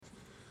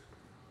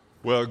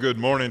Well, good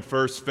morning,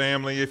 First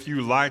Family. If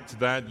you liked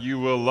that, you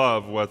will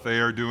love what they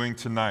are doing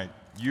tonight.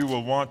 You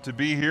will want to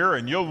be here,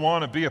 and you'll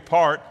want to be a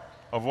part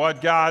of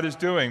what God is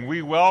doing.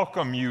 We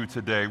welcome you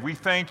today. We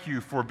thank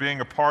you for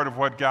being a part of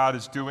what God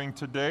is doing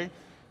today,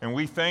 and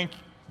we thank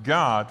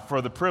God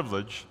for the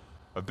privilege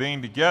of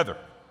being together.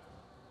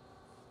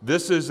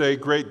 This is a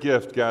great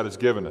gift God has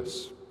given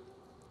us.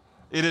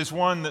 It is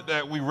one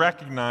that we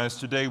recognize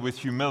today with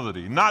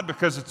humility, not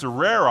because it's a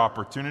rare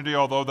opportunity,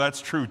 although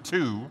that's true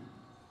too,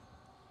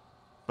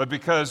 but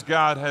because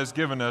God has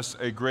given us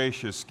a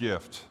gracious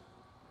gift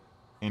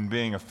in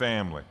being a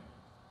family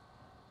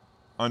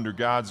under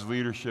God's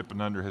leadership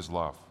and under His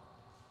love.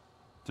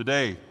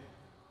 Today,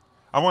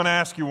 I want to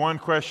ask you one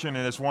question,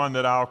 and it's one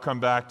that I'll come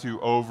back to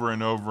over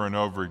and over and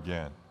over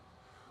again.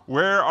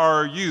 Where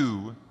are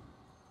you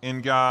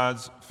in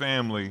God's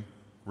family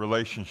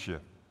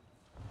relationship?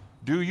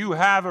 Do you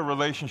have a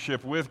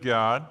relationship with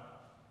God,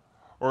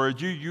 or are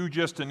you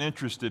just an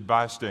interested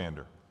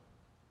bystander?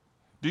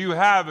 Do you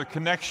have a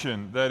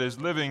connection that is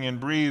living and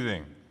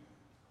breathing,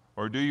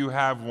 or do you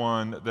have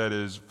one that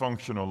is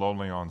functional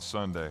only on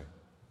Sunday?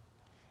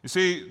 You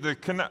see,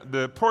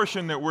 the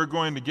portion that we're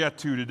going to get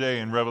to today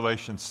in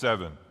Revelation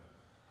 7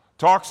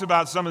 talks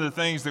about some of the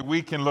things that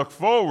we can look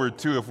forward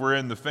to if we're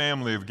in the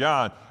family of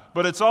God,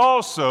 but it's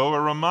also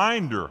a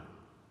reminder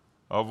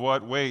of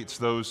what waits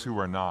those who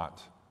are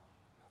not.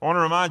 I want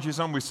to remind you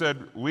something we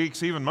said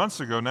weeks, even months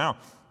ago now.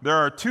 There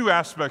are two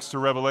aspects to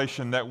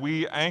Revelation that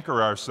we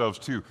anchor ourselves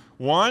to.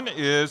 One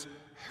is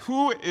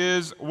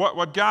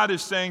what God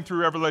is saying through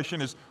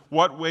Revelation is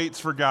what waits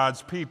for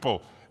God's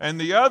people. And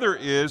the other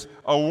is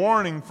a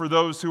warning for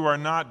those who are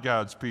not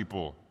God's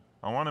people.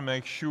 I want to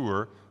make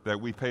sure that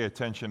we pay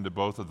attention to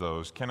both of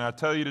those. Can I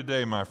tell you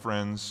today, my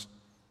friends,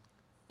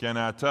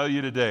 the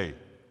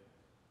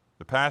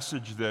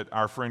passage that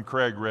our friend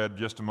Craig read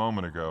just a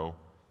moment ago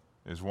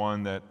is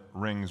one that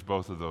rings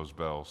both of those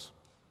bells.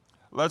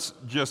 Let's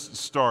just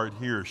start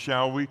here,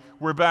 shall we?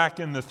 We're back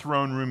in the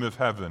throne room of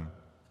heaven.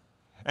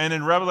 And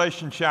in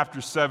Revelation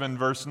chapter 7,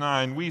 verse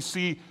 9, we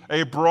see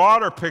a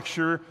broader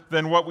picture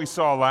than what we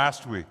saw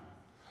last week.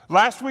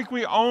 Last week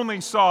we only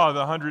saw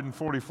the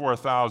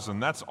 144,000.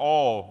 That's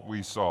all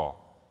we saw.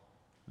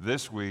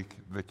 This week,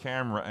 the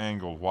camera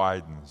angle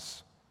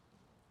widens.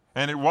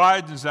 And it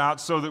widens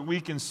out so that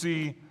we can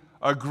see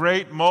a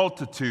great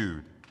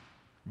multitude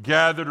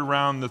gathered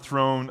around the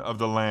throne of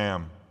the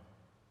Lamb.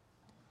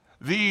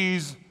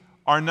 These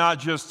are not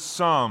just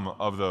some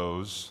of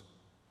those,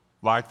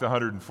 like the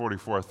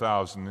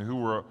 144,000 who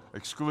were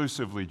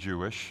exclusively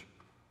Jewish,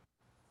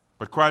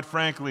 but quite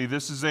frankly,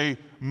 this is a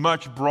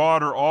much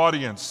broader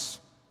audience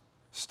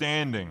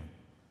standing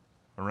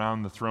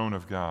around the throne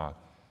of God,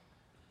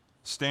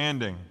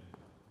 standing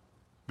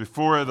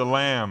before the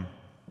Lamb,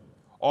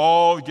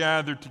 all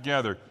gathered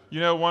together. You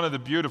know, one of the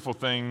beautiful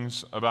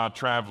things about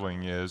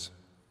traveling is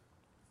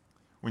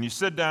when you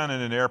sit down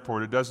in an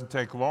airport, it doesn't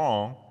take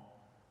long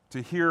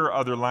to hear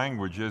other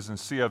languages and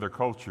see other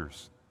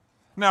cultures.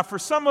 Now, for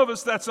some of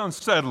us, that's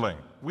unsettling.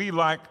 We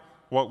like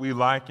what we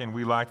like, and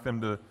we like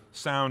them to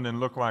sound and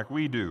look like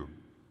we do.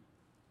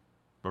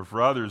 But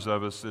for others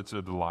of us, it's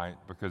a delight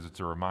because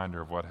it's a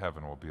reminder of what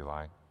heaven will be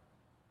like.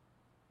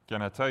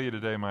 Can I tell you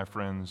today, my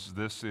friends,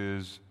 this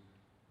is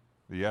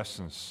the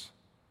essence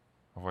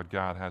of what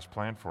God has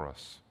planned for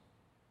us.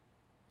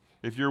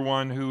 If you're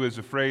one who is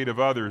afraid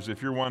of others,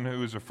 if you're one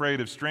who is afraid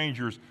of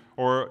strangers,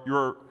 or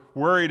you're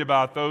worried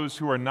about those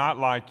who are not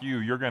like you,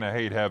 you're going to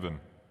hate heaven.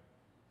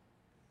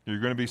 You're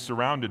going to be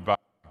surrounded by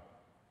them.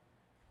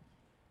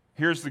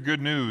 Here's the good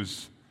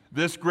news.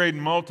 This great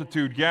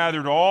multitude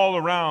gathered all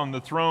around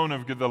the throne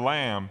of the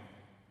Lamb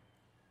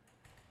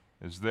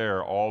is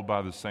there all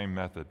by the same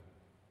method.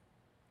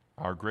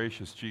 Our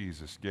gracious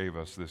Jesus gave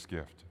us this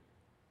gift.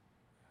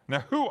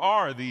 Now, who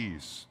are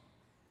these?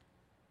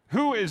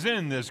 Who is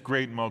in this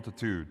great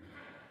multitude?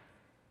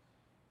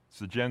 It's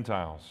the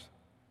Gentiles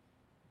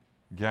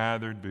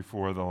gathered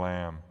before the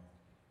Lamb.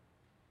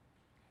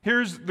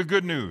 Here's the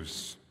good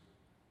news.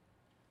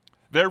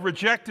 They're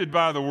rejected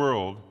by the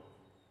world,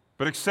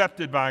 but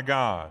accepted by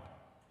God.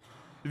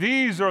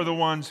 These are the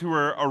ones who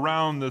are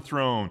around the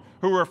throne,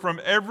 who are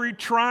from every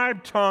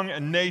tribe, tongue,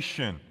 and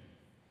nation.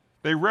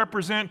 They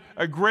represent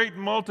a great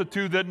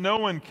multitude that no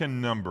one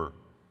can number.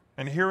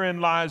 And herein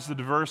lies the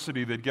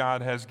diversity that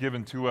God has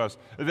given to us.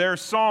 Their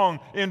song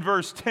in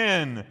verse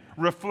 10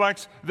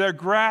 reflects their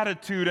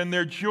gratitude and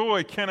their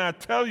joy. Can I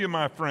tell you,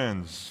 my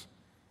friends?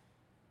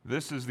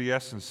 This is the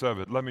essence of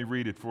it. Let me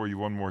read it for you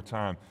one more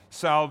time.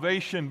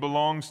 Salvation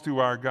belongs to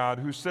our God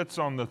who sits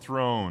on the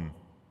throne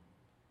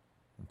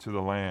and to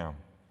the Lamb.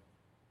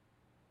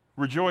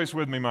 Rejoice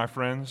with me, my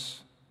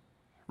friends.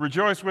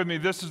 Rejoice with me.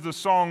 This is the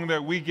song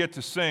that we get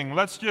to sing.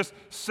 Let's just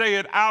say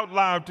it out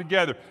loud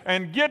together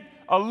and get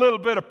a little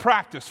bit of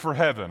practice for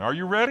heaven. Are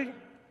you ready?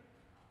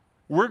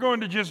 We're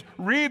going to just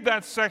read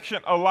that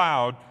section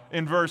aloud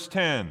in verse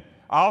 10.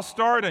 I'll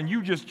start and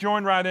you just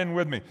join right in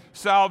with me.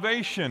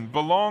 Salvation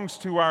belongs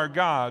to our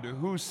God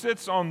who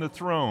sits on the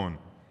throne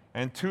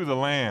and to the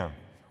Lamb.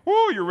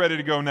 Woo, you're ready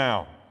to go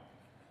now.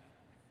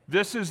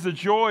 This is the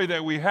joy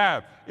that we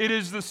have. It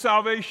is the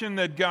salvation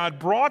that God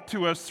brought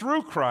to us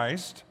through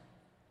Christ,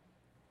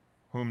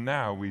 whom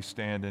now we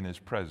stand in His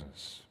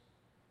presence.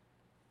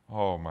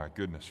 Oh my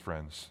goodness,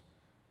 friends.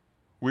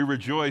 We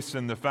rejoice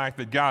in the fact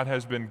that God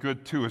has been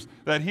good to us,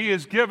 that He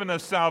has given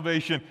us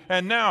salvation,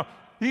 and now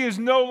He is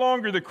no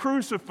longer the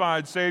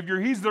crucified Savior.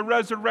 He's the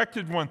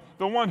resurrected one,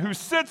 the one who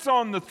sits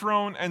on the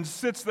throne and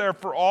sits there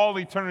for all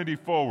eternity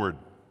forward.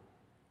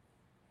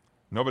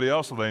 Nobody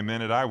else will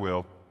amen it, I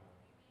will.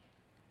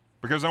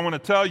 Because I want to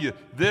tell you,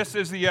 this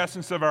is the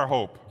essence of our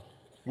hope.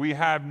 We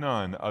have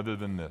none other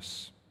than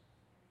this.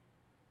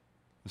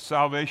 The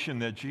salvation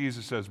that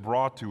Jesus has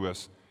brought to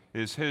us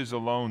is His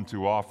alone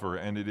to offer,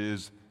 and it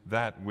is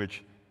that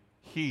which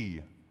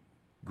He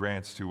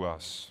grants to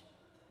us.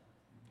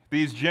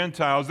 These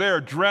Gentiles, they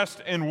are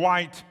dressed in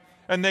white,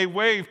 and they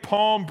wave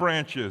palm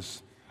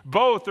branches.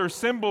 Both are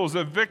symbols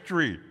of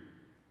victory.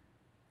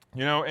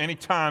 You know, any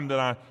time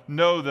that I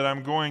know that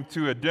I'm going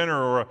to a dinner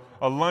or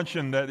a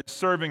luncheon that is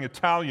serving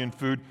Italian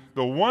food,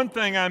 the one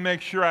thing I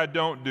make sure I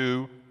don't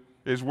do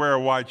is wear a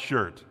white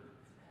shirt.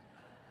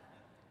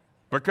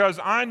 Because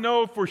I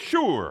know for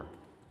sure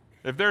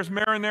if there's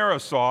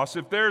marinara sauce,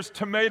 if there's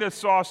tomato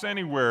sauce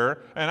anywhere,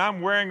 and I'm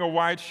wearing a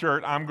white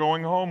shirt, I'm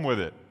going home with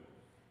it.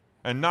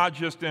 And not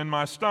just in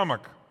my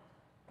stomach.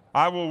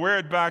 I will wear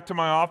it back to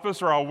my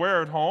office or I'll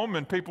wear it home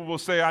and people will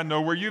say, I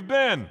know where you've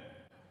been.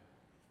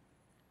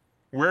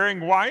 Wearing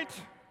white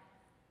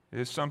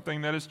is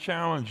something that is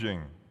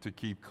challenging to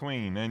keep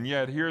clean. And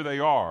yet here they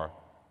are,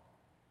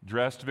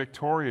 dressed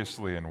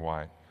victoriously in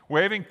white,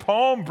 waving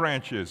palm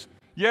branches.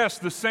 Yes,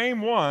 the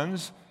same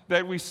ones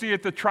that we see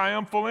at the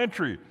triumphal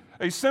entry.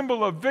 A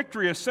symbol of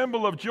victory, a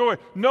symbol of joy.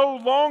 No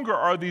longer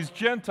are these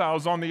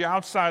Gentiles on the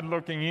outside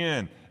looking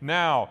in.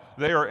 Now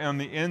they are on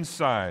the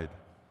inside.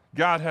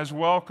 God has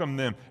welcomed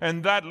them,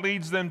 and that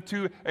leads them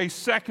to a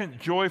second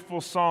joyful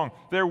song.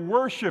 They're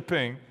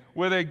worshiping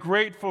with a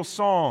grateful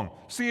song.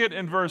 See it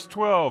in verse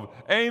 12.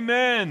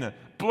 Amen.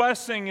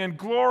 Blessing and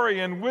glory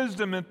and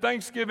wisdom and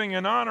thanksgiving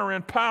and honor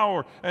and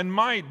power and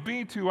might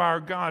be to our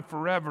God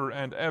forever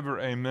and ever.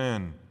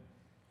 Amen.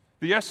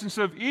 The essence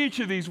of each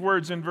of these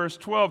words in verse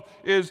 12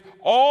 is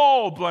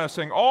all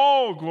blessing,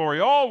 all glory,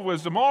 all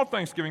wisdom, all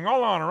thanksgiving,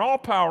 all honor, all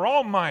power,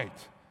 all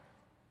might.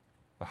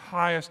 The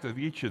highest of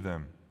each of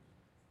them.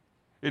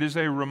 It is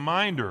a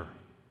reminder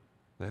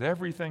that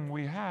everything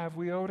we have,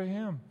 we owe to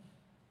Him.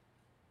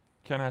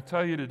 Can I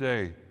tell you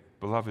today,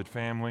 beloved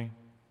family,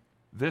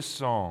 this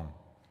song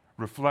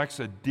reflects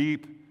a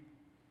deep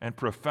and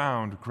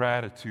profound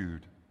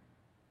gratitude,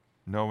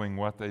 knowing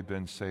what they've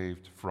been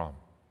saved from.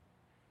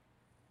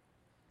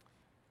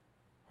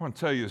 I want to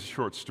tell you a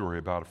short story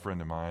about a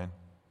friend of mine.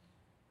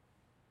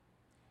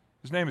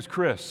 His name is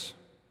Chris.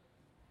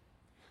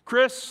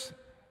 Chris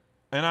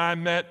and I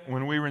met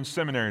when we were in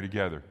seminary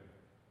together.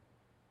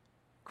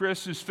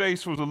 Chris's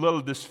face was a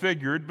little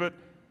disfigured, but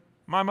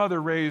my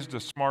mother raised a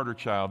smarter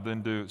child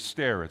than to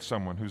stare at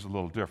someone who's a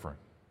little different.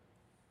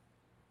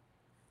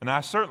 And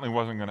I certainly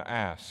wasn't going to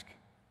ask.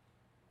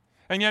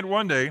 And yet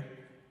one day,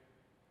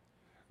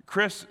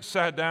 Chris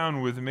sat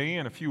down with me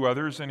and a few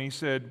others, and he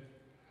said,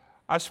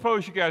 I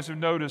suppose you guys have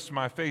noticed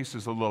my face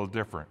is a little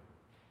different.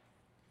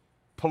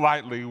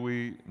 Politely,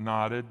 we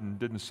nodded and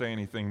didn't say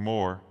anything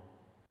more.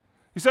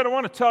 He said, I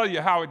want to tell you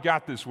how it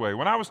got this way.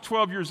 When I was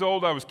 12 years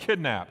old, I was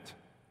kidnapped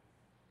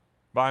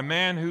by a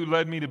man who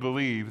led me to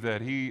believe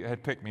that he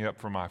had picked me up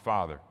from my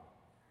father.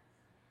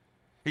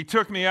 He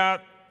took me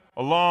out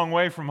a long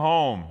way from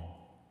home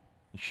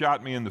and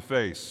shot me in the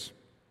face.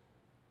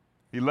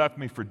 He left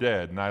me for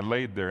dead, and I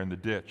laid there in the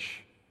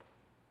ditch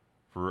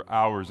for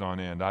hours on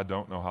end. I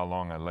don't know how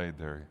long I laid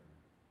there.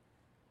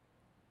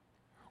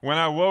 When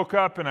I woke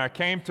up and I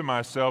came to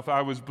myself,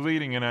 I was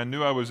bleeding and I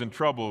knew I was in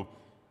trouble.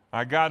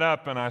 I got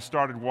up and I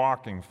started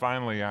walking.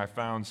 Finally, I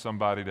found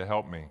somebody to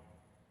help me,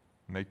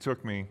 and they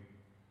took me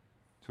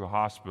to a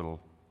hospital.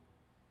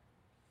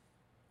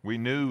 We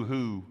knew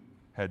who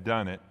had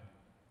done it.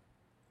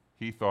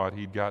 He thought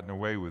he'd gotten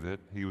away with it.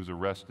 He was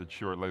arrested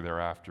shortly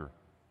thereafter.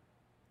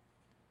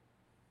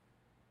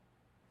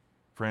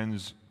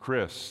 Friends,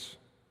 Chris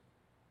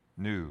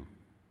knew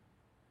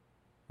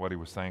what he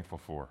was thankful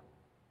for.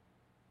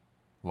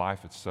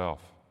 Life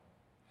itself.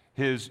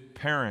 His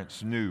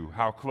parents knew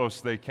how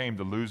close they came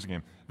to losing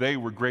him. They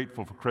were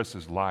grateful for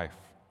Chris's life.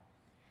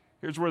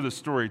 Here's where the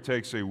story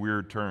takes a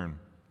weird turn.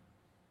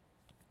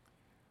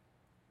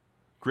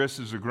 Chris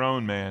is a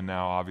grown man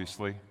now,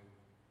 obviously.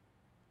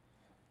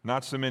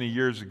 Not so many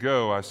years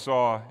ago, I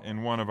saw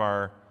in one of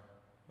our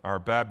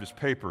Baptist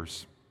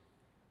papers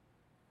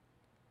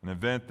an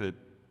event that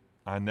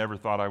I never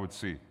thought I would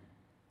see.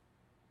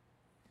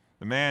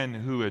 The man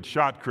who had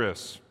shot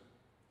Chris,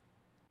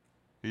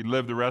 he'd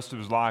lived the rest of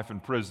his life in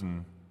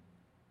prison.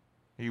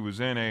 He was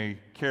in a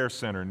care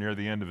center near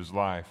the end of his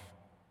life.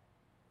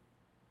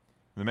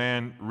 The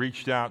man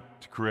reached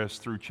out to Chris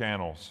through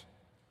channels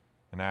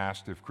and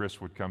asked if Chris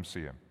would come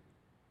see him.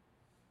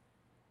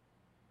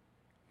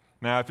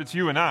 Now, if it's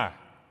you and I,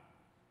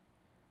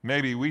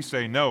 maybe we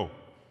say no.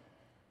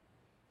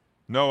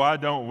 No, I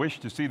don't wish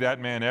to see that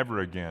man ever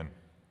again.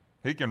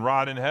 He can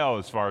rot in hell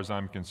as far as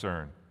I'm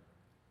concerned.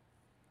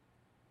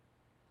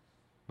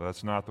 But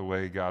that's not the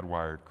way God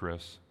wired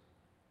Chris.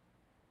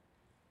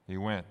 He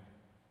went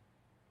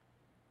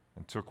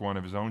and took one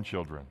of his own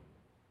children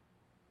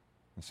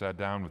and sat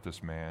down with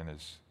this man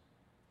as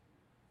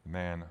the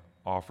man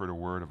offered a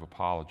word of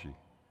apology.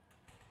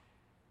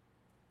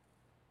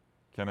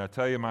 Can I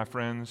tell you, my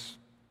friends,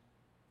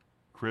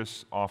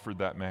 Chris offered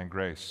that man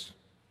grace,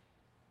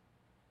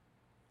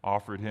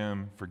 offered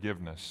him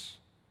forgiveness,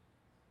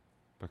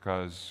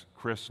 because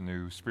Chris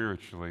knew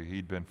spiritually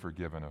he'd been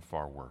forgiven of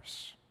far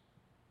worse.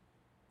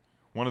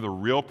 One of the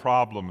real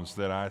problems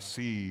that I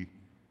see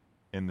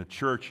in the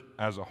church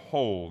as a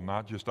whole,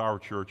 not just our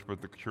church,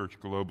 but the church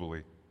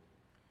globally,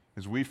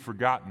 is we've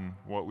forgotten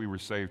what we were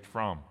saved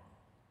from.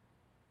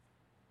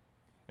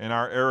 In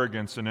our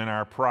arrogance and in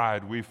our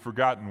pride, we've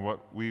forgotten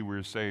what we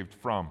were saved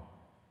from.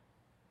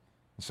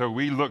 So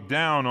we look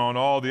down on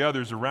all the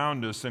others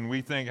around us and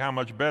we think how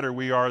much better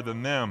we are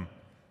than them.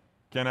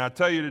 Can I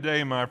tell you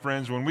today, my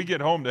friends, when we get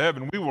home to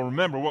heaven, we will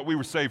remember what we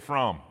were saved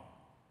from.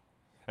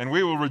 And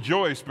we will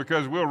rejoice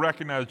because we'll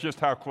recognize just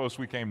how close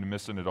we came to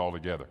missing it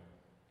altogether.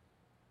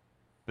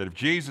 That if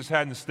Jesus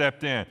hadn't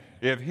stepped in,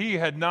 if he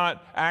had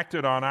not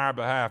acted on our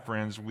behalf,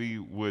 friends, we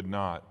would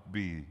not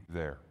be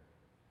there.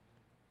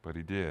 But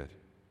he did.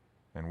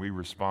 And we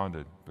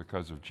responded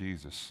because of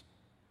Jesus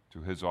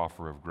to his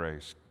offer of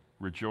grace.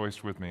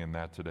 Rejoice with me in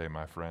that today,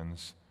 my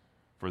friends,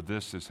 for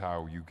this is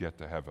how you get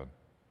to heaven.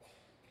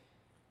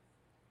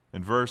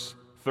 In verse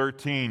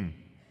 13,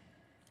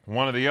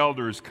 one of the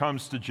elders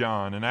comes to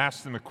John and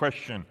asks him a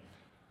question.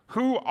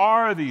 Who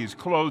are these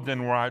clothed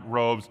in white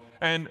robes,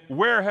 and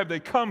where have they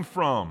come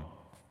from?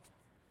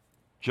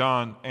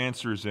 John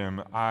answers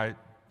him, I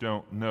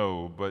don't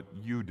know, but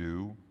you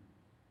do.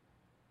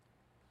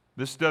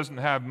 This doesn't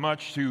have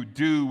much to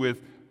do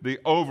with the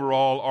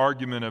overall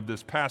argument of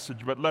this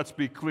passage, but let's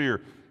be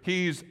clear.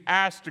 He's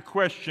asked a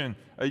question.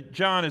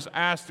 John is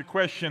asked a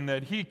question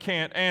that he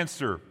can't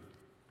answer,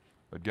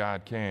 but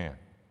God can.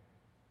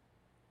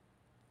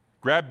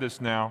 Grab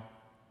this now.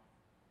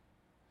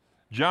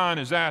 John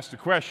is asked a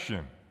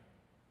question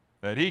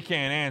that he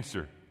can't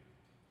answer,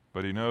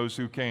 but he knows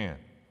who can.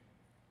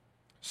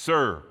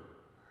 Sir,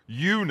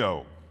 you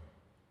know.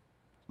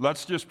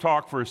 Let's just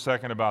talk for a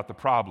second about the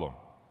problem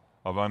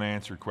of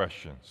unanswered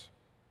questions.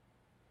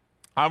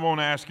 I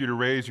won't ask you to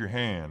raise your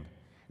hand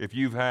if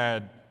you've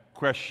had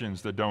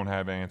questions that don't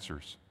have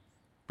answers,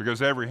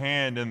 because every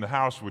hand in the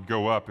house would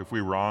go up if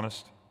we were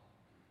honest.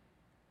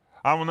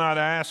 I will not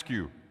ask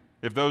you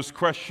if those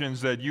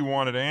questions that you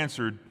wanted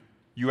answered,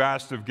 you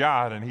asked of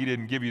God and he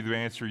didn't give you the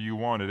answer you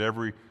wanted.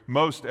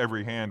 Most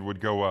every hand would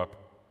go up.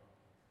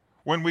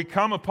 When we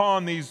come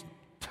upon these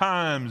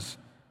times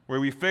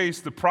where we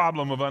face the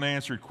problem of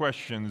unanswered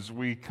questions,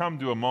 we come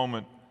to a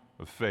moment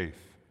of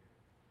faith.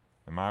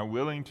 Am I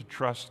willing to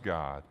trust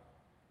God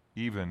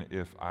even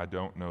if I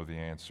don't know the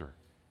answer?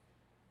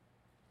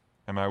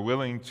 Am I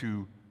willing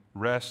to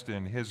rest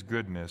in his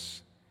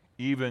goodness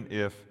even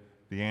if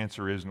the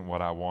answer isn't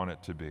what I want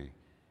it to be?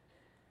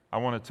 I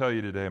want to tell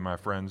you today, my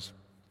friends,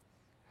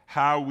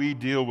 how we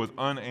deal with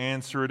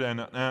unanswered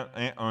and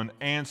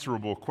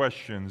unanswerable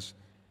questions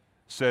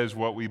says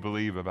what we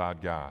believe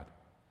about God.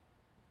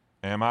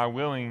 Am I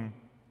willing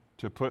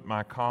to put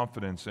my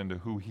confidence into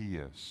who he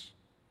is?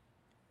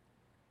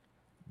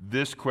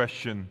 This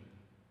question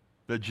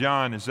that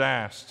John is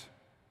asked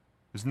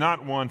is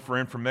not one for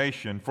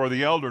information, for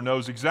the elder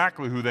knows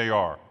exactly who they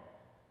are.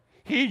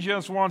 He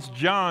just wants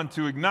John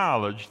to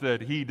acknowledge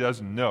that he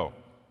doesn't know.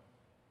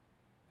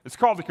 It's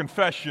called a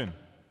confession,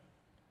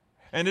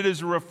 and it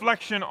is a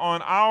reflection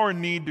on our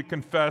need to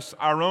confess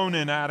our own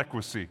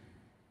inadequacy,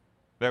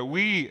 that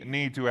we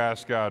need to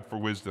ask God for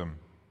wisdom.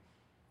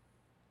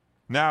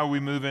 Now we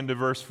move into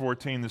verse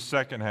 14, the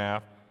second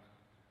half,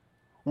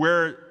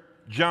 where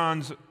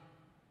John's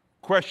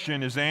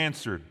question is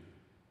answered.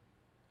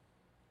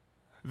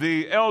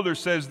 The elder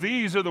says,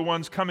 these are the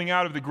ones coming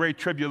out of the great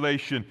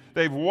tribulation.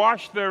 They've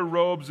washed their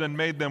robes and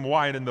made them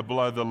white in the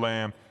blood of the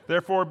Lamb.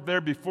 Therefore,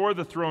 they're before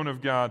the throne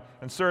of God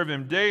and serve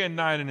him day and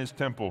night in his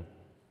temple.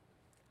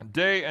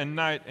 Day and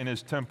night in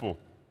his temple.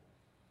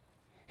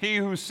 He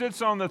who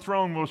sits on the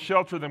throne will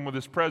shelter them with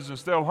his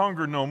presence. They'll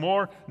hunger no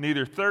more,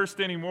 neither thirst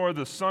any more.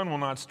 The sun will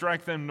not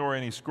strike them, nor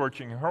any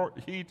scorching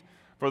heat.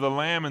 For the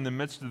Lamb in the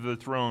midst of the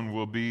throne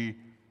will be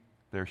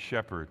their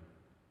shepherd.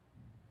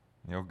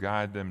 He'll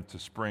guide them to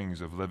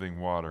springs of living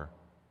water.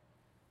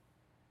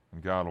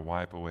 And God will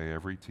wipe away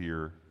every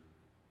tear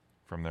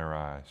from their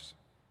eyes.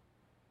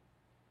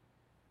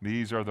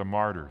 These are the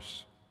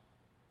martyrs.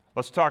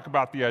 Let's talk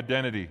about the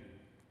identity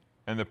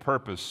and the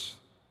purpose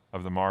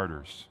of the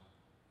martyrs.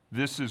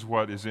 This is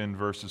what is in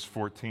verses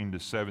 14 to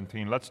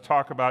 17. Let's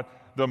talk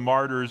about the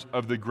martyrs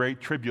of the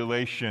Great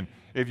Tribulation.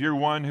 If you're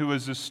one who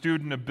is a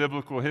student of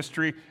biblical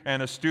history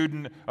and a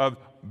student of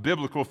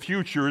biblical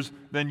futures,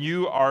 then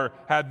you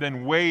have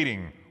been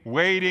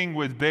waiting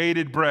with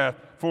bated breath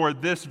for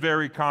this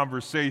very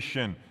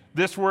conversation.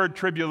 This word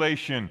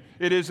tribulation,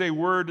 it is a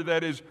word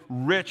that is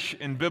rich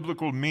in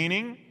biblical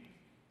meaning,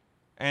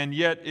 and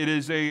yet it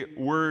is a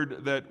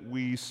word that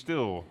we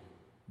still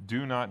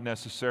do not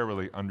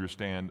necessarily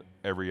understand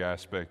every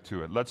aspect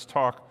to it. Let's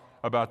talk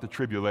about the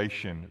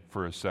tribulation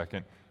for a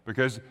second,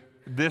 because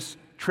this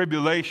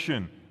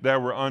tribulation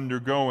that we're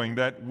undergoing,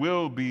 that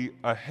will be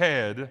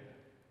ahead,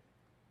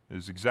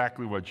 is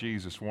exactly what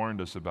Jesus warned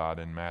us about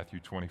in Matthew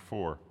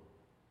 24.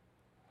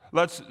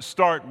 Let's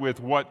start with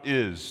what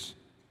is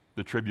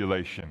the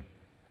tribulation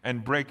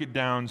and break it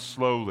down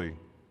slowly.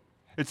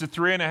 It's a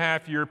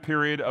 3.5-year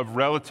period of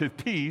relative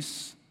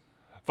peace,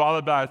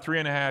 followed by a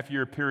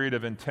 3.5-year period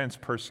of intense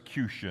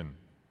persecution.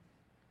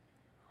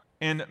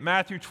 In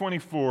Matthew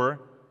 24,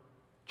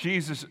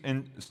 Jesus,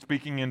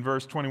 speaking in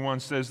verse 21,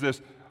 says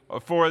this,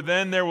 "For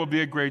then there will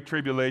be a great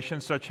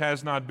tribulation, such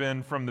has not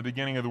been from the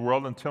beginning of the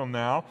world until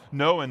now,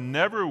 no, and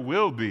never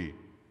will be."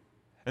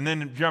 And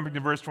then jumping to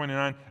verse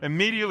 29,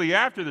 "Immediately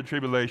after the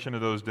tribulation of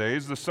those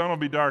days, the sun will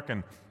be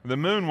darkened, the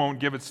moon won't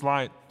give its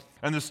light,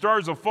 and the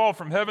stars will fall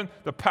from heaven,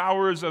 the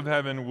powers of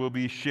heaven will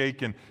be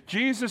shaken."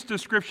 Jesus'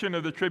 description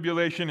of the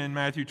tribulation in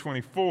Matthew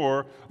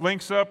 24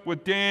 links up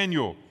with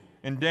Daniel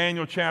in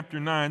Daniel chapter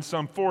 9,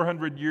 some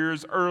 400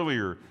 years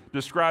earlier,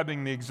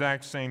 describing the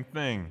exact same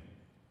thing.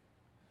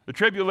 The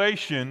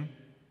tribulation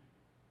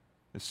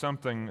is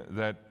something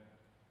that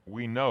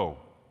we know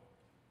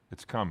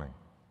it's coming.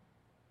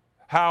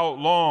 How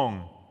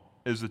long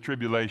is the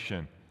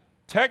tribulation?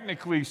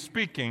 Technically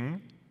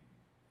speaking,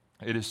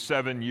 it is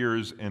 7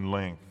 years in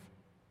length.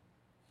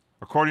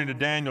 According to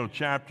Daniel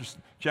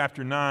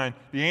chapter 9,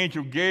 the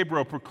angel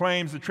Gabriel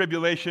proclaims the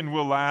tribulation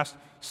will last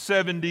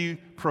 70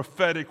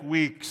 prophetic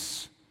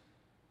weeks.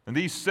 And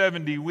these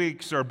 70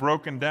 weeks are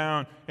broken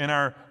down in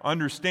our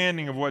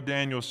understanding of what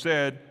Daniel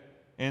said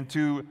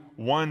into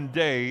 1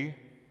 day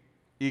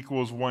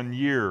equals 1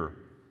 year.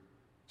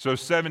 So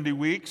 70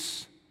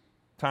 weeks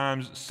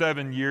times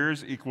 7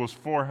 years equals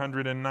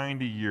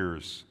 490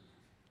 years.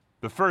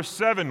 The first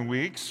 7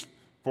 weeks,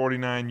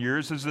 49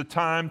 years, is the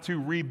time to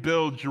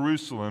rebuild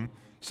Jerusalem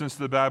since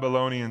the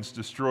Babylonians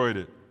destroyed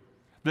it.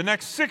 The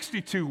next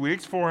 62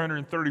 weeks,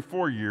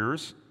 434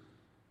 years,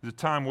 is the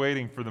time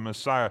waiting for the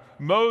Messiah.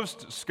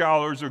 Most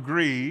scholars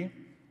agree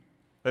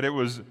that it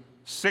was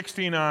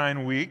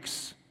 69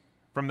 weeks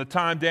from the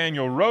time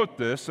Daniel wrote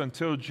this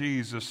until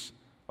Jesus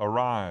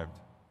arrived.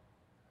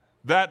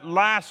 That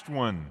last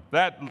one,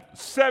 that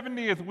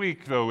 70th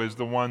week, though, is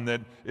the one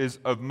that is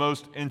of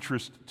most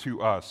interest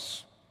to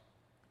us.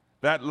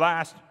 That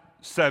last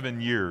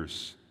 7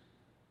 years.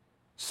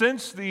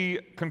 Since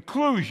the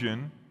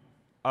conclusion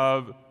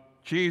of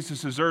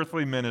Jesus'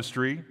 earthly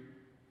ministry,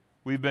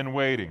 we've been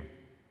waiting.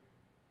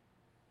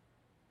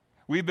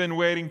 We've been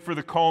waiting for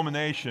the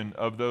culmination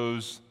of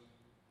those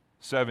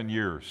 7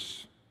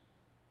 years.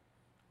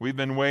 We've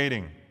been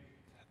waiting.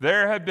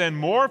 There have been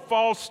more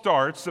false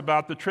starts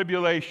about the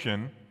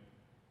tribulation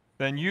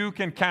than you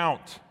can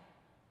count.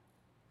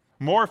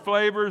 More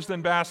flavors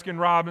than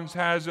Baskin-Robbins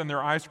has in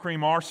their ice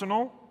cream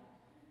arsenal.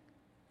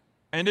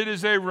 And it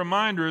is a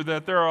reminder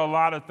that there are a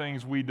lot of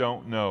things we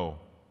don't know.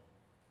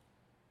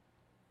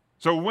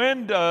 So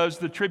when does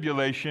the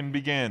tribulation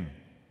begin?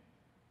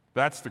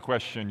 That's the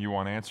question you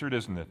want answered,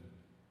 isn't it?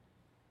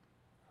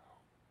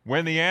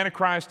 When the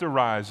Antichrist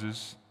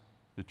arises,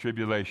 the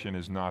tribulation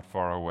is not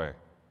far away.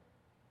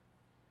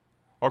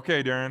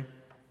 Okay, Darin,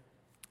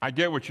 I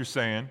get what you're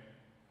saying.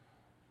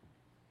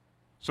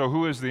 So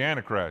who is the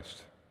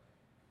Antichrist?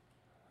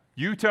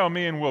 You tell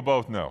me and we'll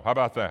both know. How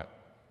about that?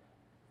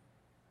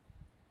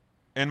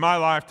 In my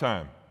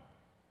lifetime,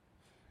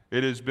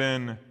 it has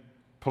been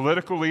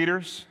political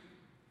leaders,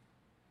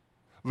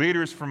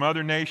 leaders from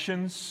other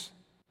nations,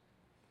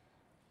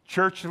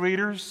 church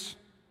leaders.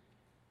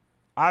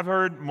 I've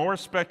heard more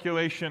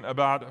speculation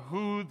about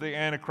who the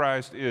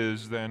Antichrist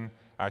is than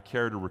I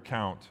care to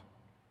recount.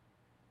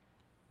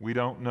 We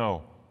don't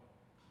know.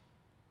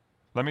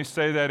 Let me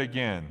say that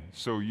again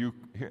so you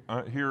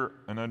hear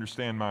and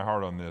understand my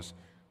heart on this.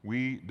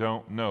 We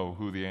don't know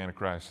who the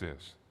Antichrist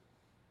is.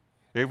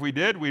 If we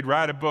did, we'd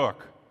write a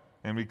book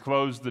and we'd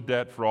close the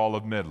debt for all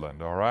of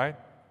Midland, all right?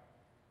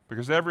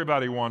 Because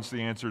everybody wants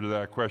the answer to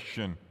that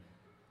question.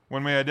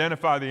 When we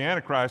identify the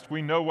Antichrist,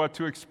 we know what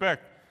to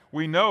expect.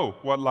 We know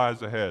what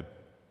lies ahead.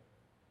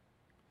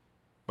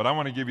 But I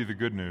want to give you the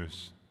good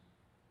news.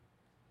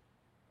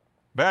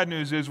 Bad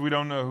news is we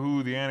don't know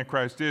who the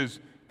Antichrist is.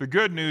 The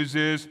good news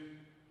is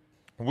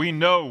we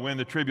know when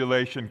the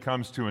tribulation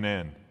comes to an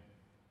end.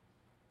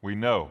 We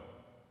know.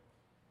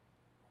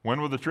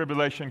 When will the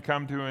tribulation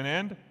come to an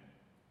end?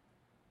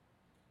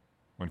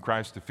 When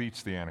Christ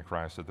defeats the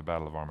Antichrist at the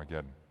Battle of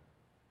Armageddon.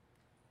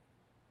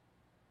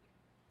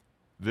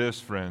 This,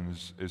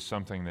 friends, is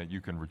something that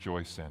you can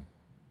rejoice in.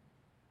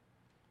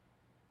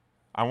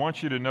 I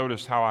want you to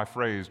notice how I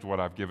phrased what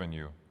I've given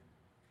you.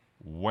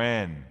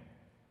 When.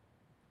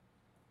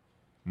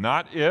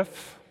 Not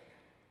if,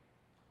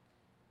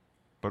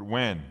 but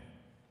when.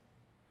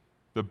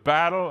 The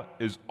battle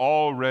is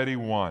already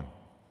won.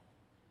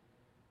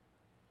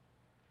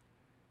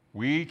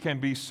 We can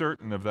be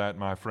certain of that,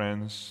 my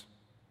friends.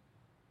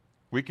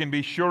 We can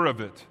be sure of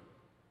it.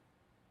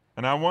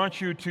 And I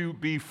want you to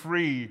be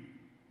free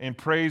in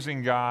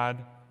praising God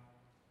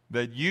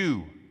that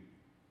you,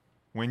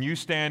 when you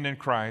stand in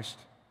Christ,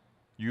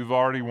 you've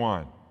already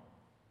won.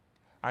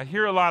 I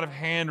hear a lot of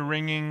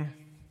hand-wringing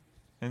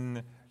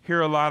and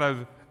hear a lot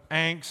of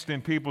angst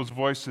in people's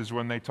voices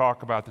when they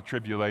talk about the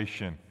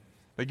tribulation.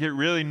 They get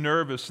really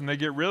nervous and they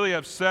get really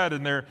upset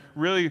and they're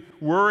really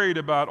worried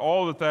about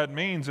all that that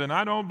means, and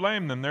I don't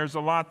blame them. There's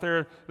a lot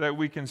there that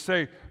we can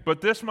say,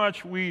 but this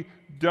much we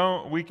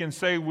can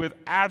say with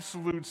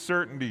absolute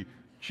certainty: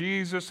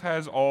 Jesus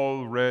has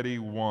already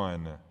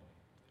won.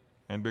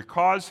 And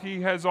because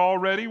he has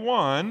already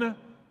won,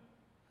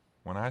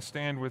 when I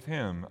stand with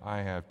him, I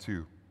have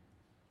too.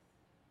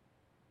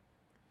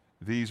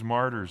 These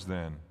martyrs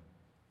then,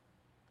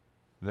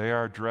 they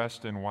are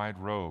dressed in white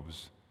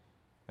robes,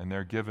 and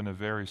they're given a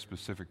very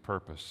specific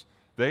purpose.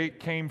 They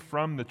came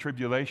from the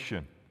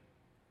tribulation.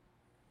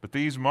 But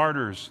these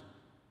martyrs,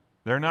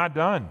 they're not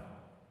done.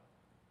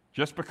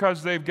 Just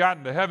because they've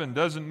gotten to heaven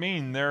doesn't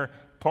mean their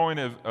point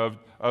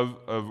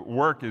of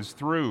work is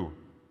through.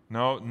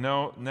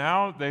 No,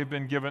 now they've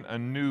been given a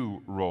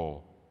new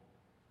role.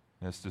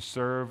 And it's to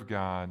serve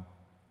God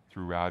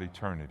throughout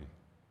eternity.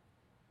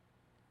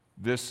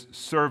 This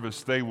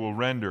service they will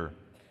render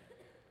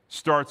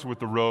starts with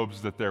the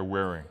robes that they're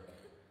wearing.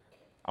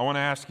 I want to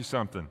ask you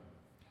something.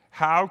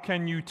 How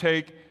can you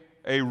take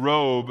a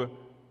robe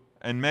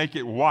and make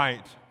it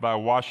white by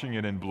washing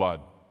it in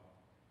blood?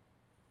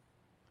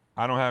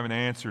 I don't have an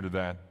answer to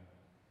that.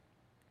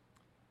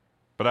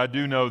 But I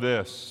do know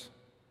this: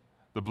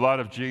 the blood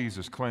of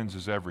Jesus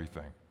cleanses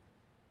everything.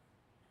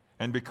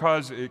 And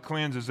because it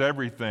cleanses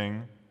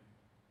everything,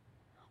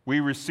 we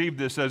receive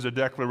this as a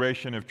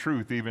declaration of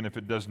truth, even if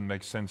it doesn't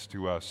make sense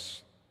to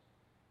us.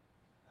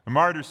 A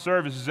martyr's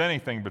service is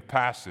anything but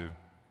passive,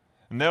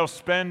 and they'll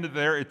spend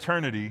their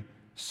eternity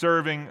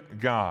serving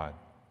God.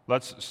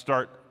 Let's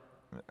start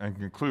and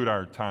conclude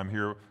our time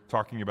here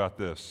talking about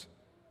this.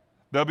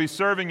 They'll be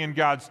serving in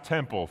God's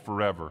temple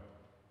forever.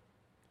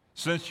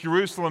 Since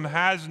Jerusalem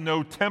has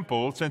no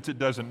temple, since it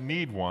doesn't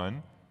need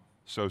one,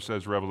 so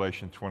says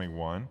Revelation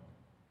 21,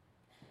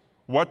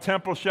 what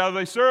temple shall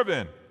they serve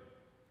in?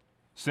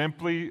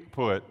 Simply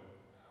put,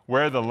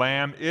 where the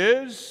Lamb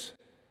is,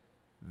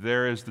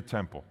 there is the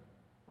temple.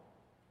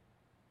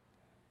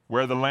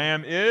 Where the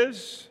Lamb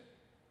is,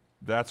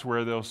 that's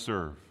where they'll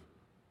serve.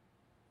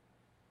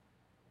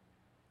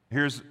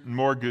 Here's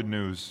more good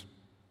news.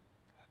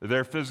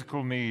 Their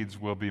physical needs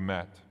will be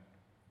met.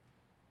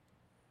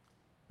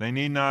 They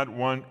need not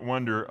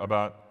wonder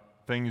about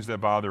things that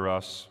bother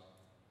us.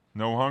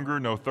 No hunger,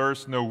 no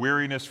thirst, no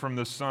weariness from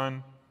the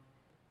sun.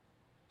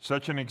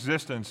 Such an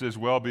existence is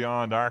well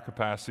beyond our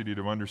capacity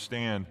to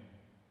understand,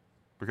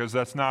 because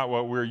that's not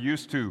what we're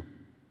used to.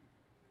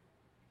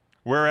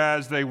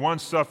 Whereas they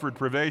once suffered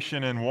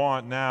privation and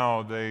want,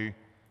 now they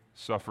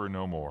suffer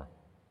no more.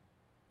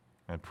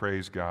 And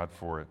praise God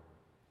for it.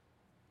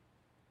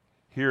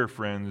 Here,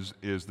 friends,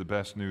 is the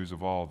best news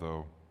of all,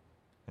 though,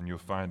 and you'll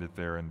find it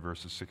there in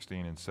verses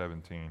 16 and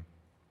 17.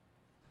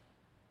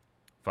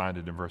 Find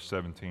it in verse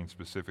 17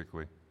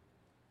 specifically.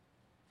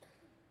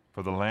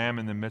 For the Lamb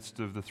in the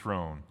midst of the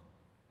throne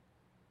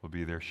will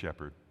be their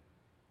shepherd.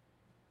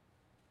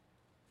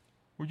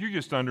 Would you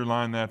just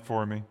underline that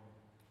for me?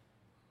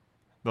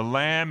 The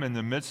Lamb in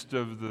the midst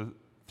of the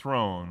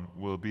throne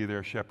will be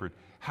their shepherd.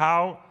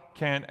 How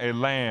can a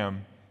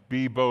lamb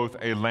be both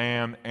a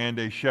lamb and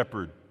a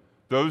shepherd?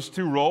 Those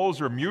two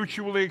roles are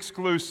mutually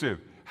exclusive.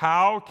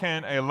 How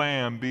can a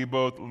lamb be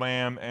both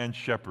lamb and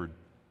shepherd?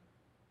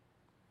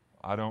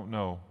 I don't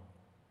know,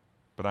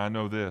 but I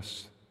know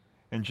this.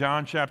 In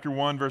John chapter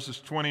 1, verses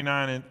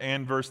 29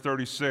 and verse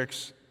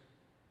 36,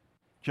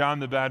 John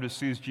the Baptist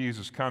sees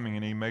Jesus coming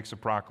and he makes a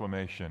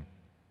proclamation.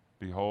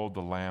 Behold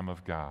the Lamb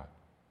of God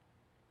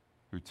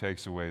who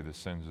takes away the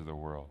sins of the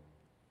world.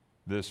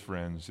 This,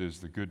 friends, is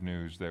the good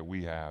news that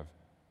we have,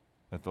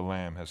 that the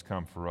Lamb has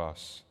come for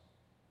us.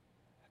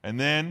 And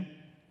then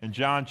in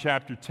John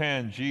chapter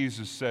 10,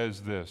 Jesus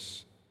says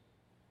this: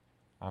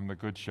 I'm the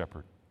good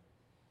shepherd.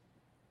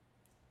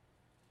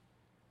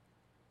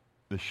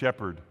 The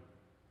shepherd,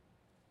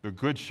 the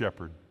good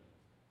shepherd,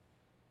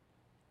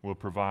 will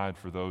provide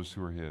for those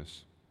who are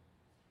his.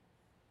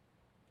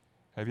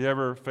 Have you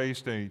ever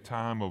faced a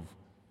time of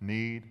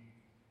need,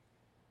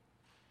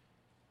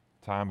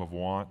 a time of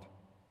want,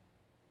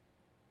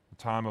 a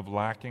time of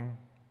lacking?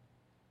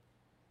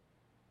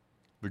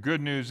 The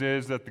good news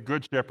is that the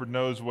good shepherd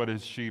knows what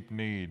his sheep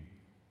need,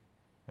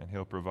 and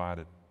he'll provide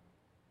it.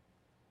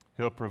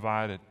 He'll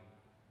provide it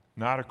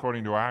not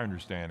according to our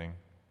understanding,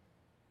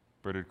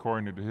 but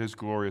according to his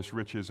glorious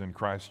riches in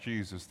Christ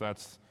Jesus.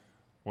 That's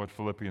what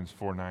Philippians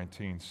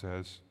 4:19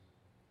 says.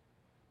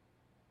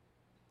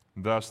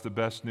 Thus, the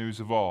best news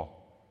of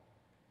all.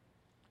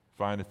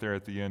 Find it there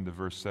at the end of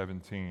verse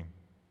 17.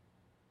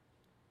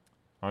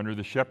 Under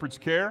the shepherd's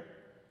care,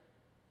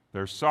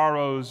 their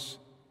sorrows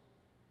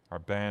are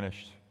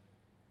banished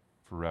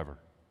forever.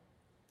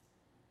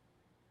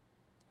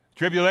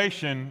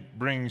 Tribulation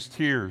brings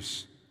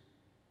tears.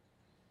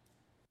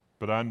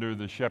 but under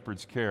the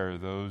shepherd's care,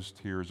 those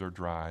tears are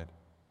dried.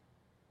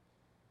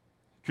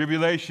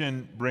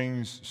 Tribulation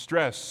brings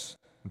stress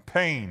and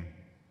pain,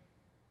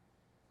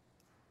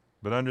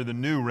 but under the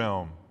new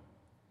realm,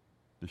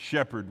 the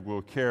shepherd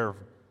will care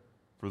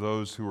for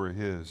those who are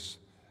his.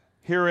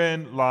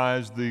 Herein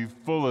lies the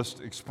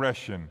fullest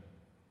expression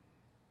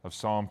of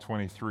Psalm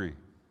 23.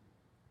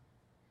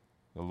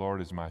 The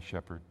Lord is my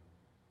shepherd,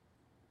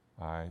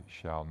 I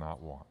shall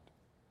not want.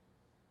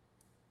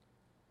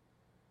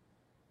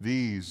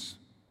 These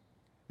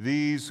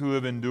who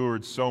have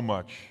endured so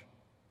much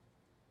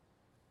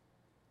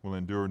will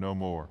endure no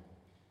more,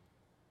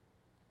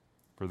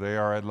 for they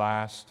are at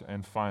last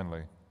and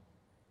finally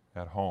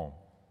at home.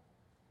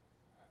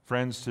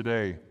 Friends,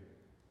 today,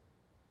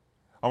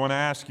 I want to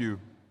ask you,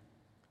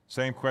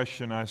 same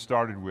question I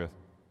started with.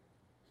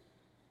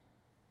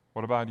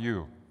 What about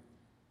you?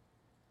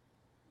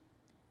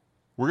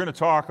 We're going to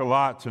talk a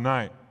lot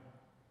tonight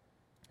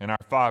in our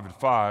 5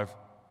 at 5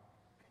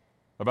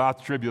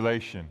 about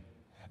tribulation,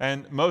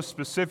 and most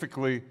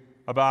specifically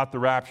about the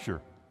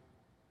rapture,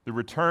 the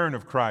return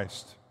of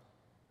Christ.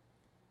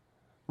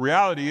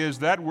 Reality is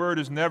that word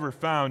is never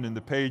found in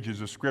the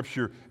pages of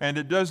Scripture, and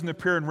it doesn't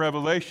appear in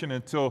Revelation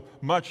until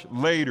much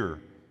later,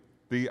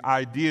 the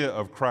idea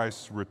of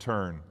Christ's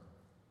return.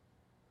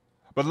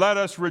 But let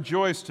us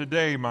rejoice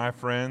today, my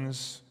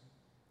friends,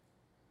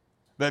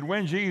 that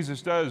when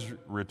Jesus does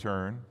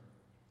return,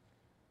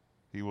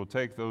 he will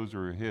take those who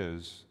are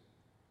his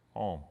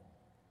home.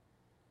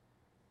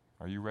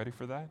 Are you ready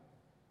for that?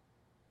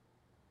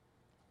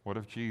 What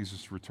if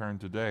Jesus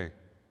returned today?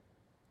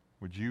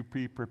 Would you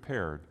be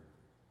prepared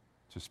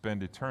to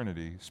spend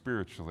eternity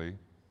spiritually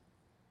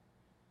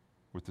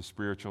with the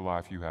spiritual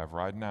life you have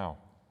right now?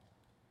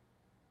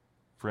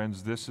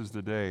 Friends, this is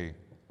the day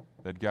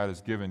that God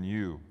has given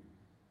you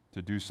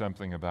to do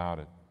something about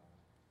it,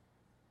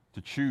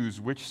 to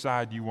choose which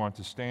side you want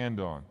to stand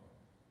on.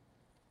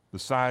 The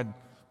side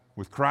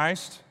with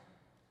Christ,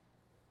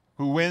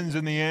 who wins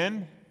in the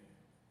end,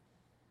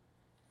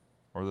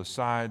 or the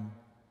side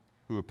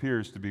who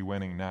appears to be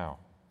winning now.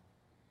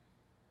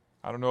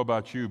 I don't know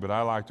about you, but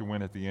I like to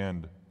win at the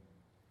end.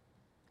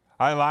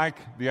 I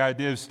like the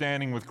idea of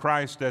standing with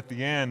Christ at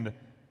the end,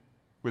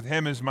 with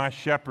him as my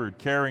shepherd,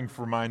 caring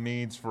for my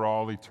needs for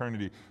all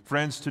eternity.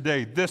 Friends,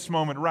 today, this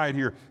moment right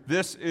here,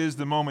 this is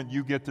the moment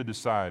you get to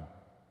decide.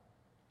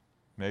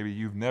 Maybe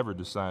you've never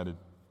decided.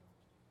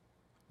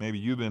 Maybe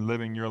you've been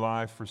living your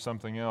life for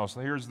something else.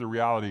 Here's the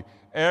reality.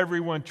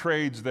 Everyone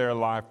trades their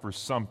life for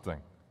something.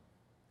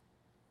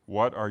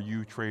 What are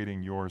you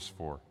trading yours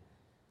for?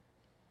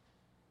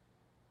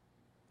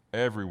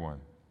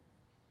 Everyone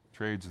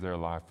trades their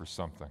life for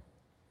something.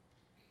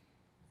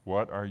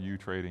 What are you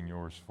trading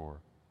yours for?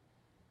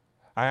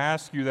 I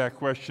ask you that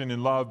question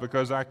in love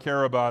because I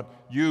care about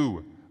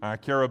you. I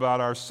care about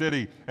our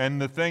city.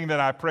 And the thing that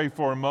I pray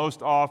for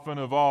most often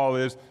of all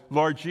is,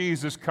 Lord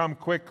Jesus, come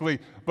quickly,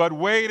 but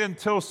wait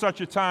until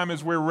such a time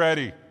as we're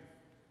ready.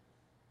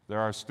 There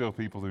are still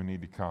people who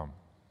need to come.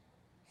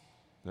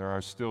 There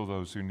are still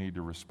those who need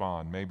to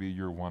respond. Maybe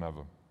you're one of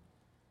them.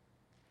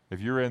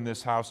 If you're in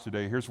this house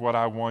today, here's what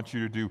I want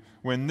you to do.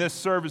 When this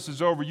service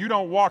is over, you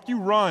don't walk, you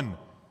run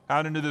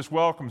out into this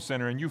welcome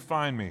center and you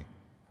find me.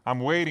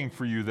 I'm waiting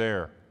for you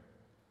there.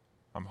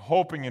 I'm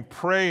hoping and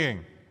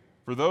praying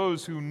for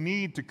those who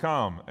need to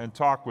come and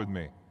talk with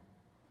me.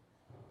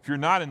 If you're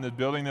not in the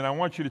building, then I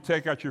want you to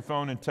take out your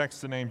phone and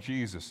text the name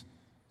Jesus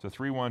to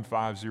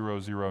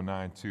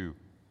 315-0092.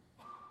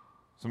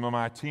 Some of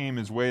my team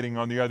is waiting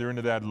on the other end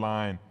of that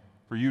line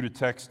for you to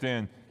text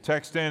in.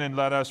 Text in and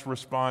let us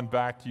respond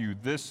back to you.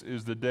 This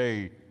is the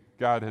day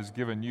God has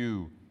given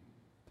you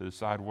to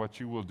decide what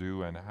you will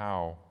do and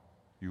how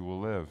you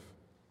will live.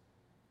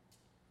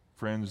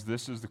 Friends,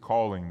 this is the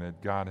calling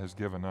that God has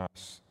given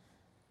us.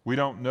 We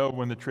don't know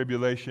when the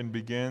tribulation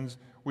begins.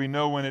 We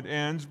know when it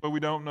ends, but we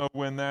don't know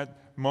when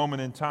that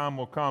moment in time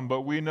will come.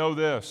 But we know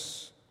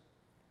this: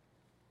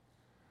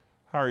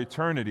 our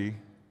eternity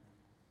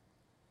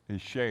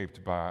is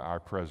shaped by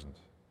our present.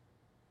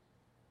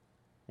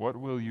 What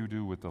will you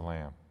do with the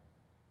Lamb?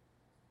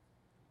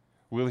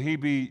 Will he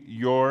be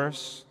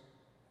yours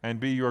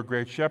and be your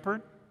great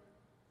shepherd?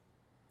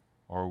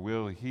 Or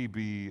will he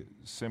be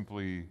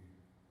simply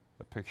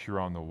a picture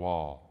on the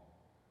wall?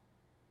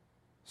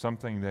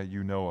 Something that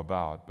you know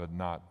about, but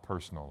not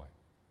personally.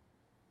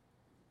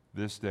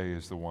 This day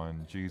is the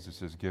one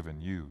Jesus has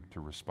given you to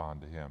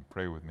respond to him.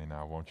 Pray with me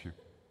now, won't you?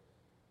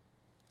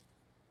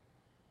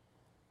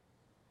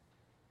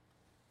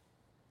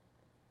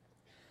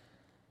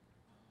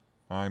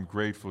 I'm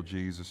grateful,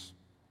 Jesus,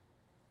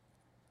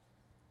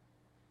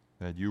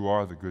 that you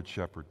are the Good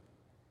Shepherd.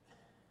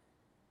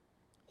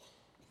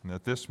 And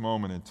at this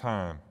moment in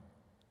time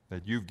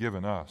that you've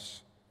given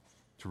us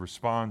to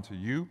respond to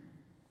you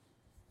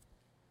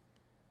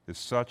is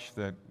such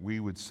that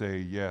we would say,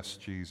 yes,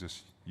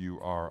 Jesus, you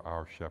are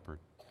our shepherd.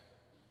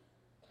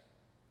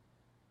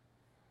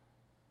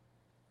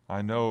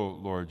 I know,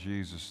 Lord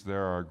Jesus,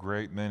 there are a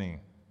great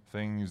many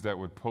things that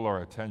would pull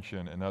our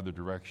attention in other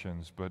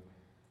directions, but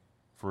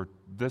for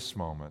this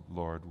moment,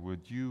 Lord,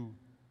 would you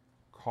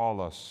call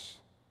us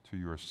to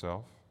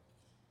yourself?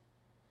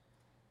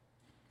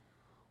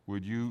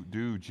 Would you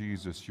do,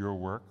 Jesus, your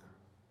work?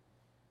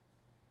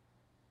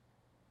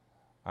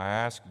 I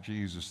ask,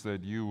 Jesus,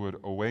 that you would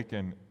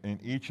awaken in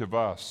each of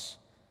us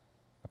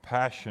a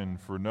passion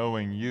for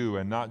knowing you,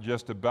 and not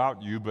just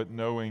about you, but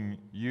knowing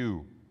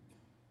you.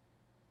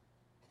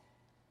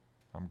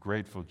 I'm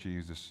grateful,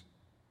 Jesus,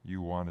 you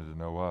wanted to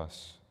know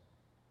us.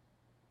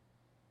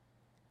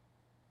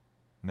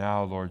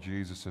 Now, Lord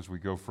Jesus, as we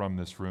go from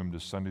this room to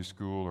Sunday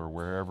school or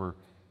wherever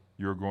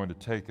you're going to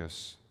take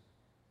us,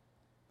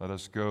 let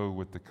us go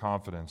with the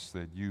confidence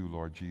that you,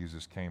 Lord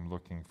Jesus, came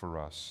looking for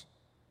us.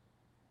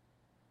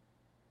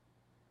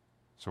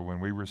 So when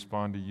we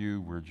respond to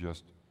you, we're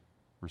just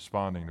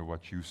responding to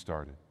what you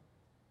started.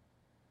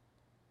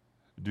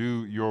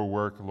 Do your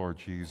work, Lord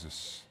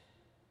Jesus,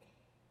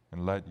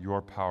 and let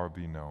your power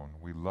be known.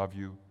 We love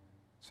you.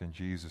 It's in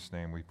Jesus'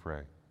 name we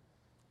pray.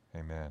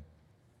 Amen.